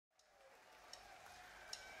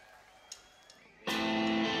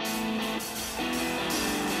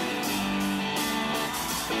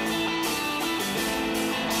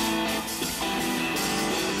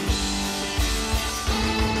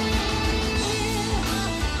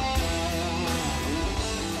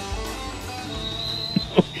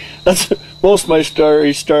That's most of my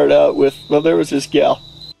stories start out with, well, there was this gal.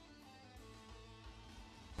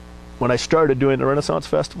 When I started doing the Renaissance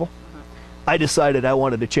Festival, I decided I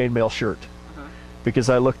wanted a chainmail shirt because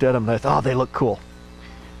I looked at them and I thought, oh, they look cool.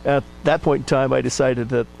 At that point in time, I decided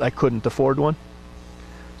that I couldn't afford one,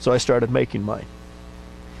 so I started making mine.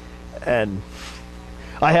 And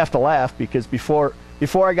I have to laugh because before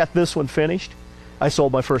I got this one finished, I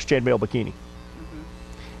sold my first chainmail bikini.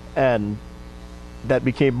 And that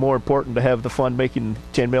became more important to have the fun making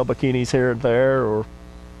chainmail bikinis here and there,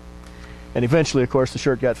 and eventually, of course, the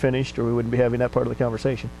shirt got finished, or we wouldn't be having that part of the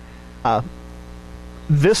conversation.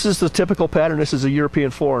 This is the typical pattern. This is a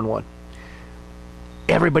European 4-in-1.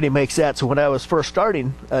 Everybody makes that, so when I was first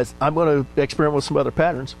starting, I'm going to experiment with some other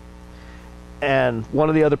patterns. And one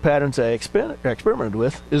of the other patterns I experimented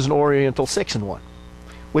with is an Oriental 6-in-1,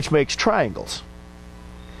 which makes triangles.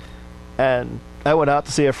 And I went out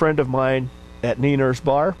to see a friend of mine at Niener's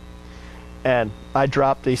bar, and I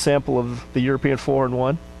dropped a sample of the European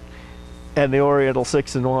 4-in-1 and the Oriental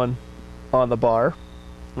 6-in-1 on the bar.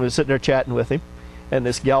 I was sitting there chatting with him, and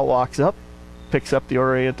this gal walks up, picks up the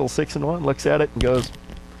Oriental 6-in-1, looks at it, and goes,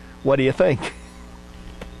 "What do you think?"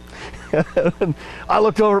 And I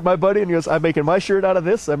looked over at my buddy and he goes, "I'm making my shirt out of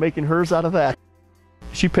this, I'm making hers out of that."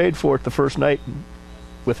 She paid for it the first night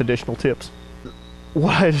with additional tips.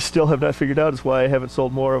 What I still have not figured out is why I haven't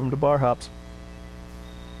sold more of them to bar hops.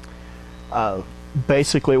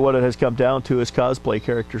 Basically what it has come down to is cosplay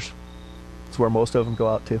characters. It's where most of them go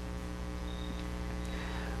out to.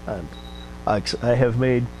 And I have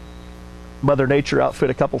made Mother Nature outfit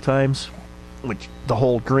a couple times, which the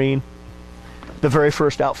whole green. The very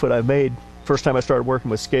first outfit I made, first time I started working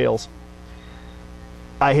with scales,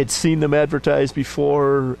 I had seen them advertised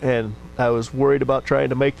before and I was worried about trying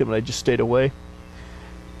to make them and I just stayed away.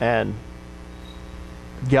 And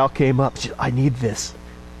the gal came up, she said, "I need this.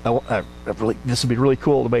 This would be really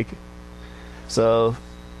cool to make." So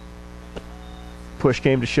push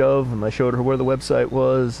came to shove and I showed her where the website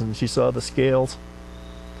was and she saw the scales.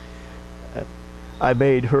 I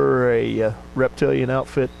made her a reptilian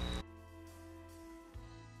outfit.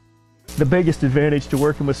 The biggest advantage to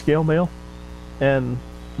working with scale mail and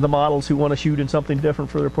the models who want to shoot in something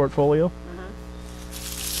different for their portfolio,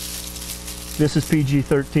 this is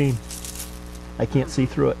PG-13. I can't see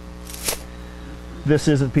through it. This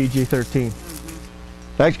isn't PG-13.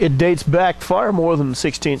 It dates back far more than the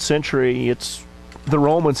 16th century. The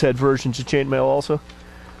Romans had versions of chainmail also,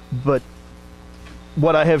 but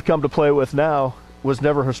what I have come to play with now was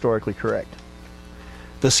never historically correct.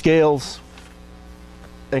 The scales,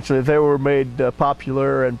 actually, they were made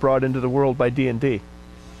popular and brought into the world by D&D,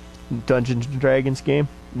 Dungeons and Dragons game.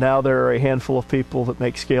 Now there are a handful of people that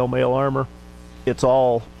make scale mail armor. It's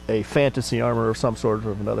all a fantasy armor of some sort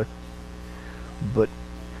or another. But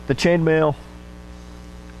the chainmail,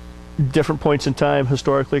 different points in time,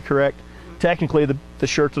 historically correct. Technically, the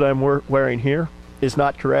shirt that I'm wearing here is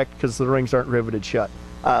not correct because the rings aren't riveted shut.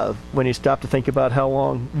 When you stop to think about how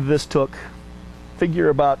long this took, figure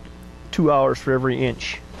about 2 hours for every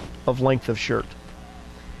inch of length of shirt.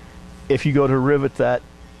 If you go to rivet that,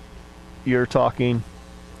 you're talking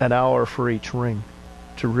an hour for each ring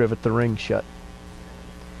to rivet the ring shut.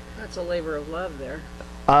 That's a labor of love there.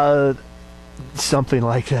 Something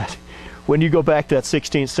like that. When you go back to that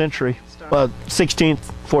 16th century,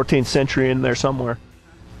 16th, 14th century in there somewhere,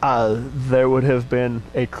 there would have been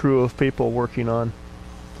a crew of people working on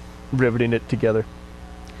riveting it together.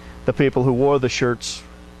 The people who wore the shirts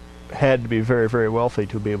had to be very, very wealthy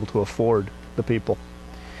to be able to afford the people.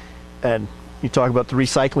 And you talk about the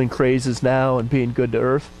recycling crazes now and being good to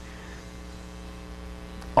earth.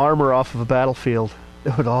 Armor off of a battlefield,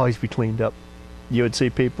 it would always be cleaned up. You would see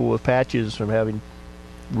people with patches from having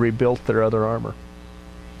rebuilt their other armor.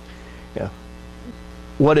 Yeah.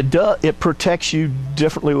 What it does, it protects you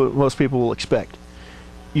differently than what most people will expect.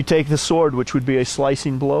 You take the sword, which would be a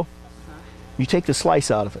slicing blow, you take the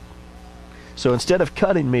slice out of it. So instead of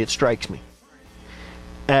cutting me, it strikes me.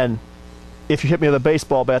 And if you hit me with a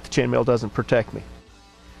baseball bat, the chainmail doesn't protect me.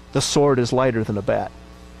 The sword is lighter than a bat.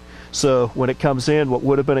 So when it comes in, what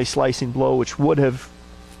would have been a slicing blow, which would have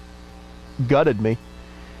gutted me,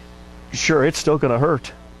 sure, it's still going to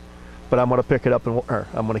hurt, but I'm going to pick it up and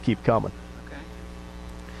I'm going to keep coming. Okay.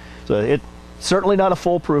 So it's certainly not a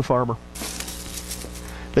foolproof armor.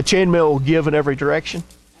 The chainmail will give in every direction.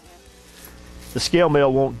 The scale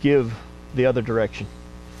mail won't give the other direction.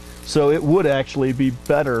 So it would actually be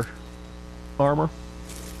better armor,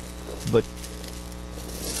 but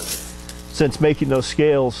since making those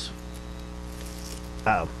scales,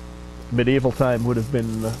 medieval time would have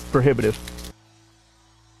been prohibitive.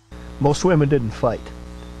 Most women didn't fight.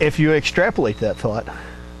 if you extrapolate that thought,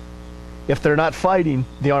 if they're not fighting,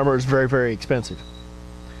 the armor is very, very expensive.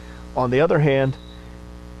 On the other hand,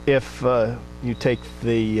 if you take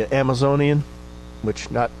the Amazonian, which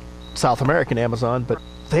not South American Amazon, but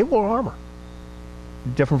they wore armor.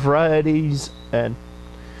 Different varieties, and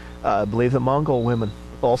I believe the Mongol women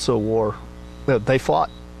also wore, they fought.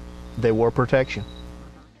 They wore protection.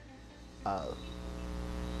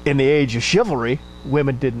 In the age of chivalry,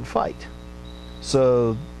 women didn't fight.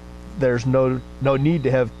 So there's no need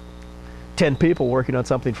to have 10 people working on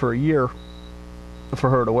something for a year for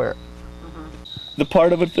her to wear it. The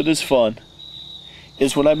part of it that is fun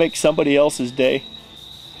is when I make somebody else's day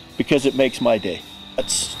because it makes my day.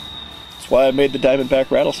 That's why I made the diamondback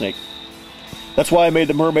rattlesnake. That's why I made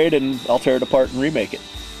the mermaid, and I'll tear it apart and remake it.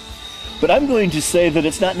 But I'm going to say that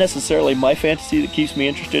it's not necessarily my fantasy that keeps me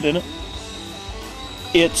interested in it.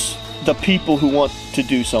 It's the people who want to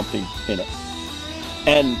do something in it.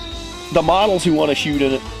 And the models who want to shoot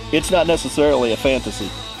in it, it's not necessarily a fantasy.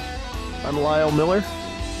 I'm Lyle Miller,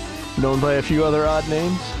 known by a few other odd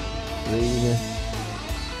names.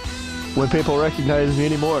 When people recognize me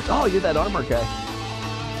anymore, it's, oh, you're that armor guy.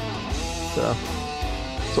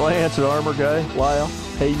 So I answer armor guy, Lyle,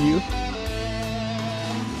 hey you.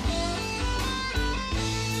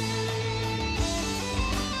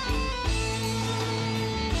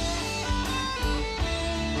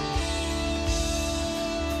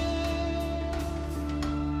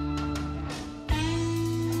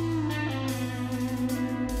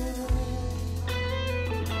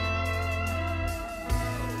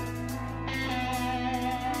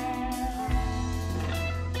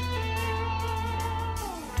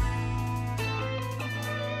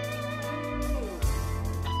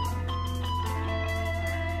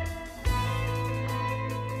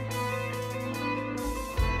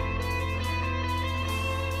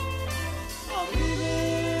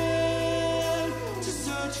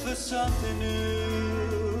 For something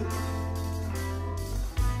new,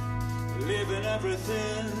 living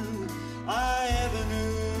everything I ever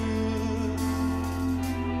knew.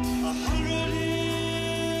 100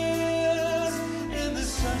 years in the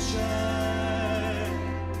sunshine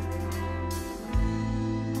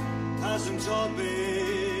hasn't taught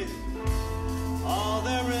me all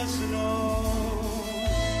there is to know.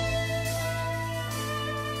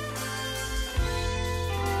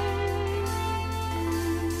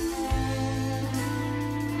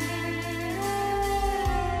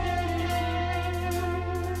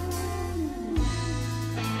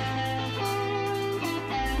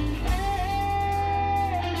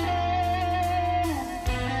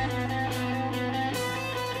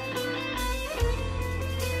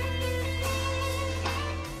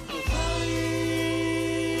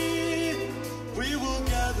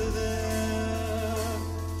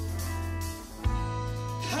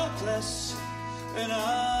 And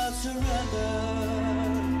I'll surrender.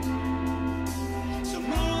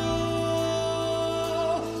 Tomorrow,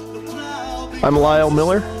 the cloud. I'm Lyle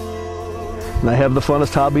Miller, and I have the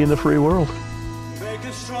funnest hobby in the free world.